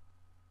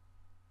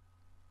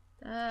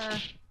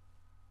 That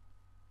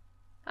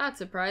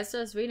surprised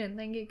us. We didn't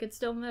think it could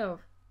still move.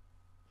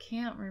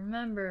 Can't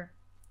remember.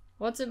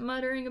 What's it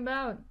muttering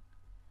about?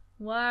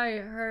 Why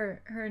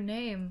her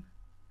name?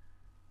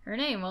 Her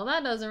name? Well,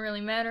 that doesn't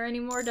really matter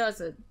anymore, does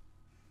it?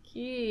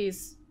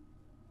 Keys.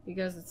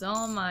 Because it's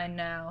all mine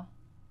now.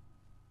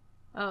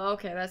 Oh,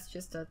 okay, that's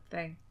just a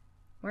thing.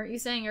 Weren't you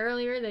saying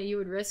earlier that you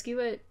would rescue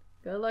it?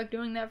 Good luck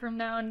doing that from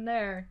now and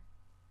there.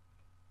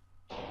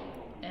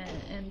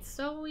 And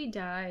so we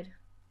died.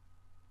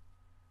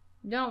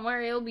 Don't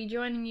worry, he'll be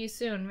joining you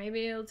soon.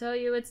 Maybe he'll tell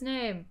you its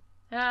name.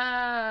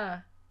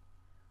 Ah!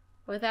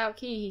 Without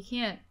Key, he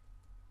can't.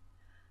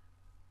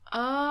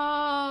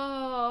 Oh,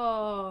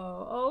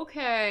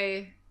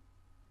 okay.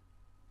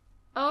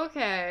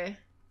 Okay.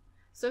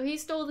 So he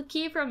stole the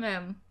key from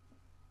him.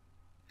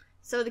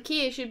 So the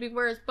key should be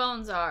where his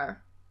bones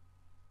are.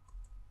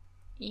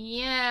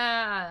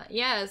 Yeah.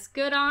 Yes,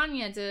 good on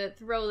you to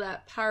throw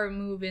that power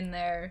move in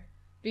there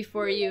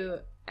before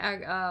you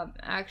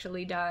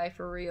actually die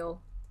for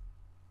real.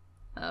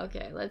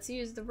 Okay, let's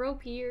use the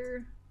rope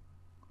here.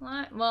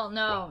 Well,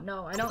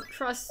 no, I don't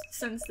trust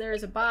since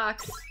there's a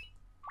box.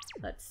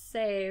 Let's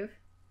save.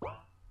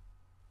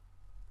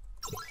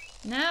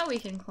 Now we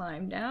can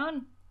climb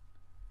down.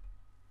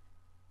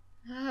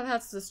 Ah,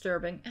 that's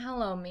disturbing.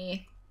 Hello,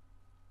 me.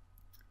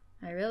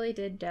 I really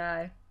did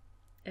die.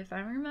 If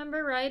I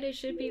remember right, it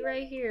should be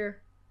right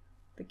here.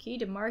 The key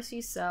to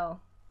Marcy's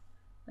cell.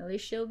 At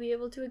least she'll be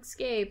able to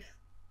escape.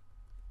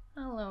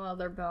 Hello,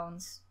 other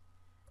bones.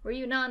 Were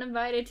you not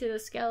invited to the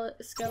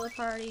skeleton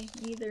party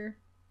either?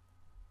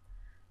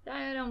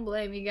 I don't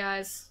blame you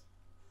guys.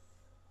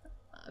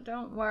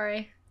 Don't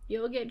worry.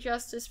 You'll get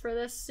justice for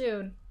this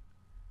soon.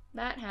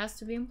 That has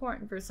to be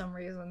important for some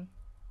reason.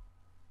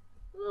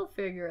 We'll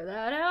figure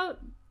that out.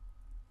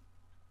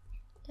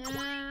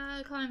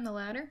 Climb the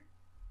ladder.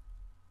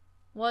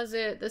 Was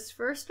it this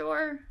first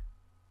door?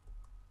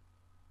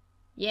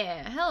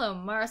 Yeah, hello,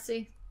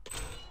 Marcy.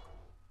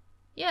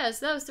 Yes,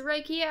 that was the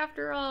right key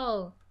after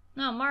all.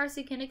 Now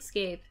Marcy can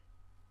escape.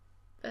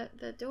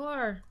 The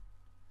door.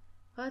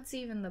 What's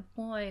even the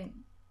point?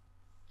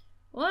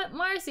 What?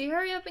 Marcy,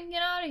 hurry up and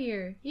get out of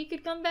here. He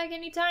could come back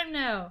any time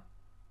now.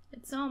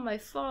 It's all my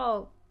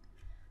fault.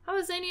 How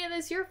is any of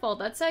this your fault?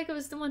 That psycho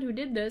was the one who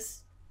did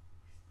this.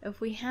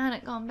 If we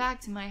hadn't gone back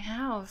to my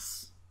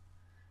house.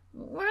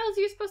 Where else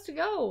are you supposed to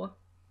go?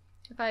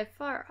 If I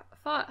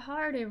fought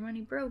harder when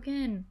he broke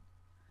in.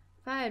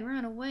 If I had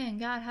run away and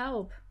got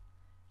help.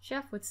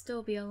 Chef would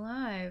still be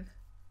alive.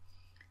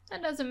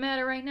 That doesn't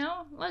matter right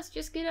now. Let's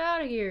just get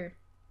out of here.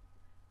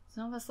 It's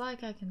almost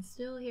like I can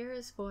still hear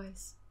his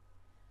voice.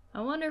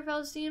 I wonder if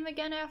I'll see him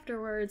again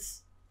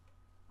afterwards.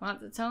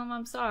 Want to tell him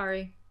I'm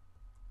sorry.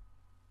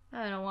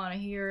 I don't want to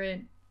hear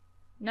it.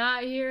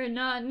 Not here,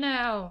 not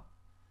now.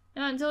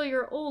 Not until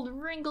you're an old,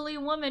 wrinkly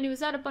woman who's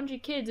had a bunch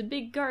of kids, a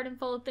big garden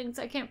full of things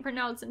I can't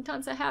pronounce, and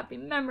tons of happy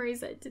memories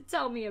to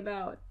tell me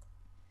about.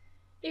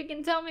 You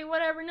can tell me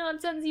whatever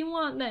nonsense you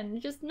want then,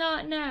 just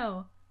not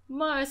now.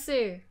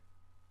 Marcy!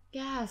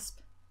 Gasp.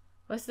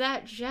 Was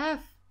that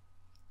Jeff?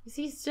 Is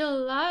he still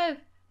alive?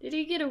 Did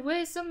he get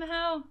away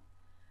somehow?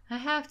 I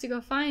have to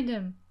go find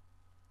him.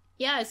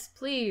 Yes,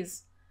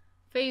 please.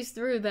 Phase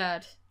through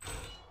that.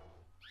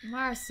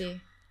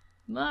 Marcy.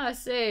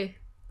 Marcy!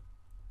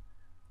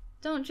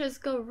 Don't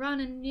just go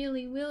running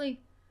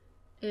nilly-willy.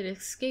 It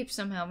escaped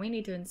somehow. We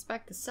need to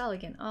inspect the cell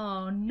again.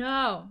 Oh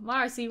no!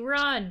 Marcy,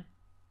 run!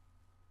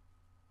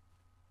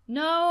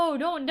 No!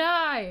 Don't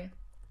die!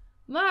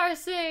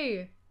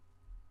 Marcy!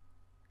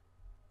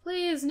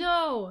 Please,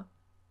 no!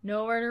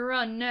 Nowhere to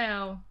run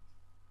now.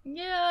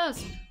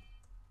 Yes!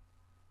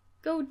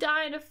 Go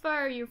die in a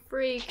fire, you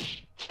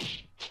freak!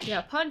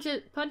 Yeah, punch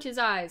his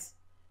eyes.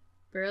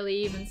 Barely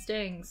even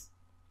stings.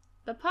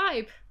 The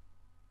pipe!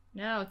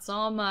 Now it's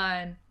all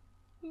mine.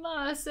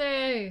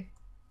 Marcy!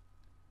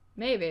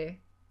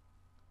 Maybe.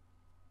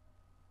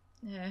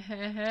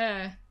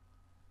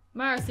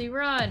 Marcy,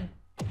 run!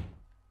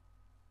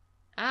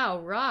 Ow,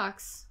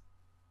 rocks.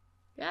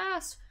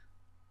 Gasp!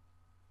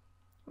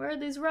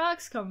 Where'd these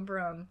rocks come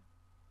from?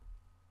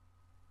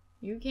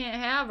 You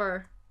can't have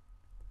her.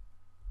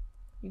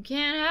 You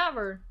can't have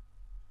her.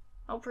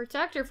 I'll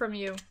protect her from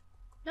you.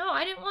 No,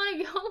 I didn't want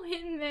to go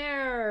in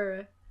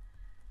there.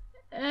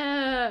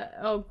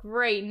 Oh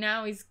great,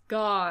 now he's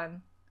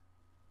gone.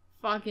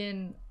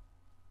 Fucking...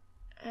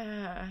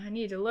 I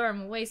need to lure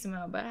him away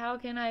somehow, but how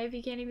can I if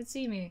he can't even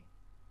see me?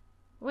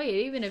 Wait,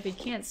 even if he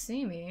can't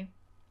see me,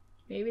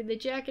 maybe the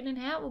jacket and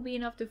hat will be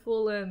enough to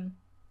fool him.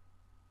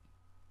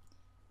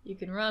 You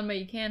can run, but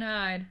you can't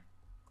hide.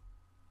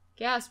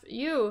 Gasp,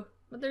 you!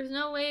 But there's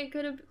no way it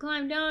could have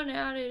climbed down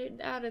out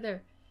of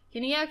there.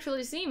 Can he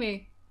actually see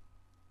me?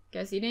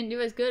 Guess he didn't do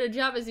as good a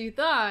job as you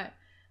thought.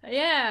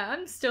 Yeah,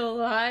 I'm still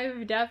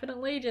alive,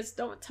 definitely, just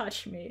don't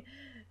touch me.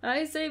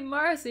 I saved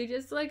Marcy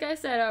just like I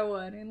said I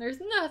would, and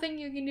there's nothing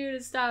you can do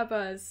to stop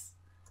us.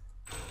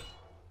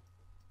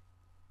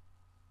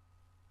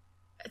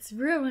 It's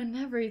ruined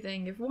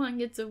everything. If one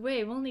gets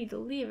away, we'll need to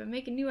leave and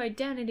make a new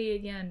identity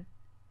again.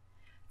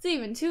 It's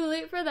even too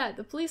late for that.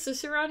 The police are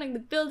surrounding the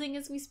building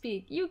as we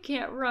speak. You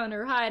can't run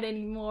or hide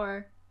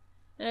anymore.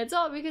 And it's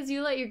all because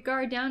you let your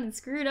guard down and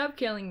screwed up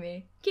killing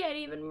me. Can't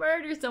even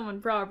murder someone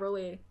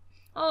properly.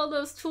 All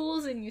those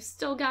tools and you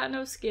still got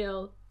no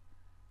skill.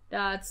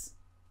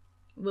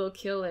 We'll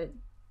kill it.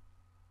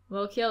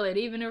 We'll kill it,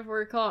 even if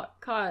we're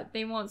caught.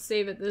 They won't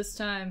save it this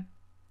time.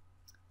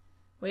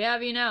 We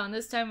have you now, and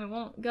this time it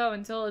won't go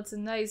until it's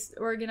in nice,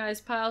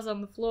 organized piles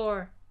on the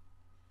floor.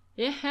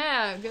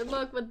 Yeah, good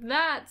luck with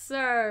that,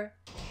 sir.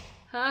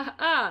 Ha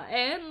ha,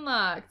 and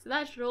locked.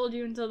 That should hold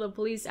you until the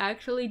police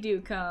actually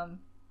do come.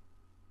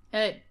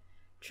 It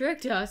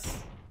tricked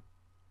us.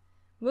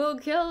 We'll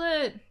kill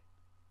it.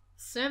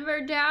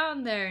 Simmer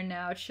down there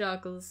now,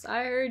 Chuckles.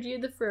 I heard you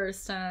the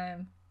first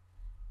time.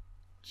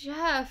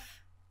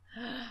 Jeff.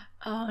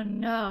 Oh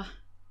no.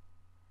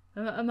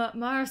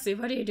 Marcy,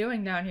 what are you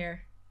doing down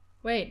here?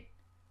 Wait,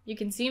 you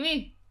can see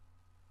me?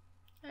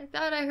 I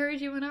thought I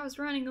heard you when I was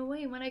running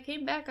away. When I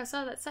came back, I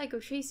saw that psycho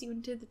chase you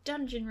into the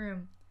dungeon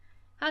room.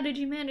 How did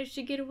you manage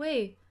to get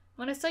away?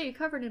 When I saw you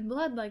covered in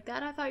blood like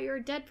that, I thought you were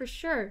dead for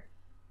sure.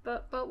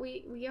 But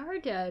we are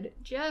dead.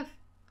 Jeff,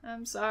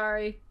 I'm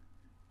sorry.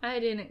 I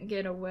didn't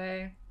get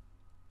away.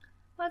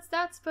 What's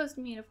that supposed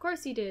to mean? Of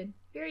course you did.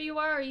 Here you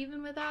are,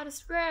 even without a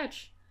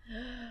scratch.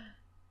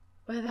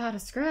 Without a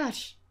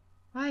scratch?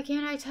 Why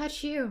can't I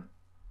touch you?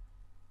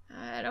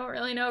 I don't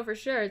really know for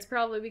sure. It's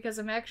probably because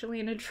I'm actually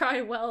in a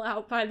dry well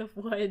out by the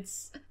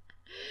woods.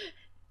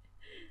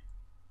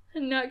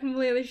 I'm not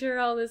completely sure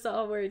how this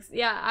all works.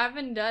 Yeah, I've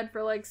been dead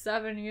for like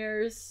 7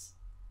 years.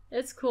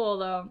 It's cool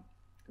though.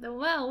 The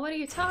well, what are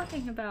you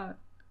talking about?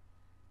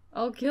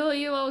 I'll kill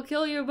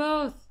you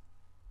both.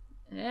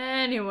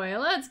 Anyway,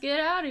 let's get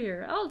out of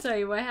here. I'll tell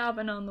you what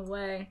happened on the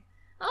way.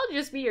 I'll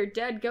just be your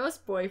dead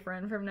ghost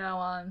boyfriend from now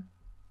on.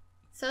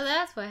 So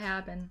that's what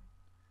happened.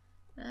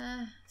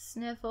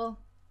 Sniffle.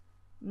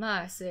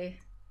 Marcy.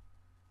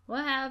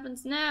 What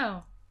happens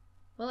now?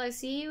 Will I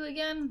see you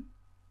again?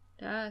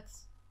 I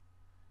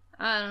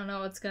don't know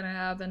what's gonna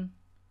happen.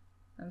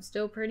 I'm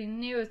still pretty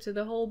new to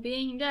the whole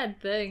being dead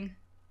thing.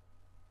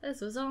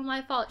 This was all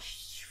my fault.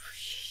 Shh,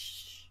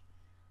 shh.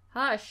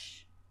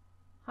 Hush.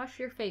 Hush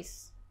your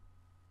face.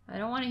 I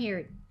don't want to hear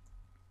it.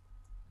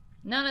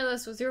 None of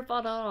this was your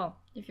fault at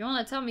all. If you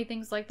want to tell me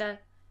things like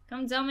that,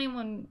 come tell me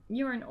when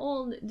you're an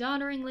old,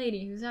 doddering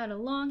lady who's had a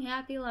long,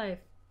 happy life.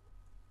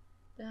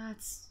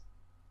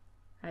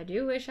 I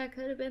do wish I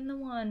could have been the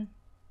one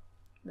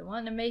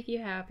to make you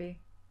happy.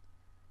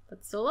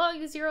 But so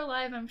long as you're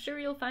alive, I'm sure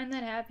you'll find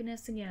that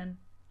happiness again.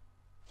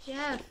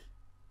 Jeff,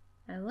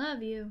 I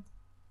love you.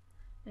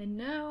 And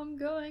now I'm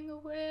going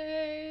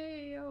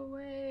away,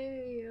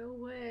 away,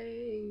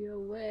 away,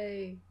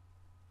 away.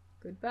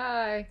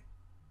 Goodbye.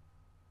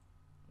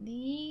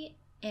 The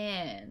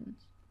end.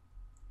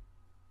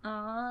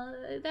 Aw,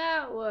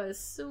 that was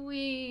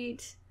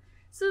sweet.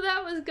 So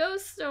that was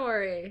Ghost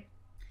Story.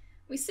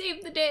 We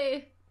saved the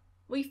day.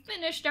 We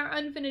finished our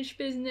unfinished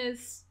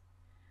business.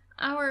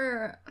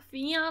 Our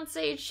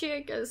fiancé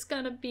chick is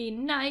gonna be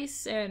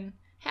nice and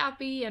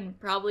happy and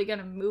probably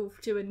gonna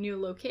move to a new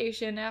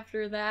location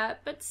after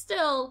that, but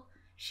still,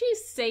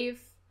 she's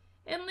safe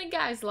and the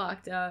guy's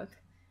locked up.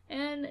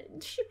 And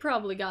she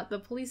probably got the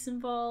police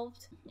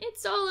involved.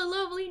 It's all a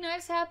lovely,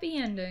 nice, happy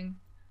ending.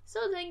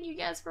 So thank you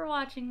guys for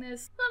watching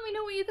this. Let me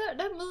know what you thought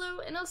down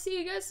below, and I'll see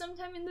you guys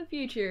sometime in the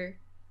future.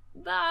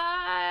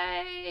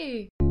 Bye!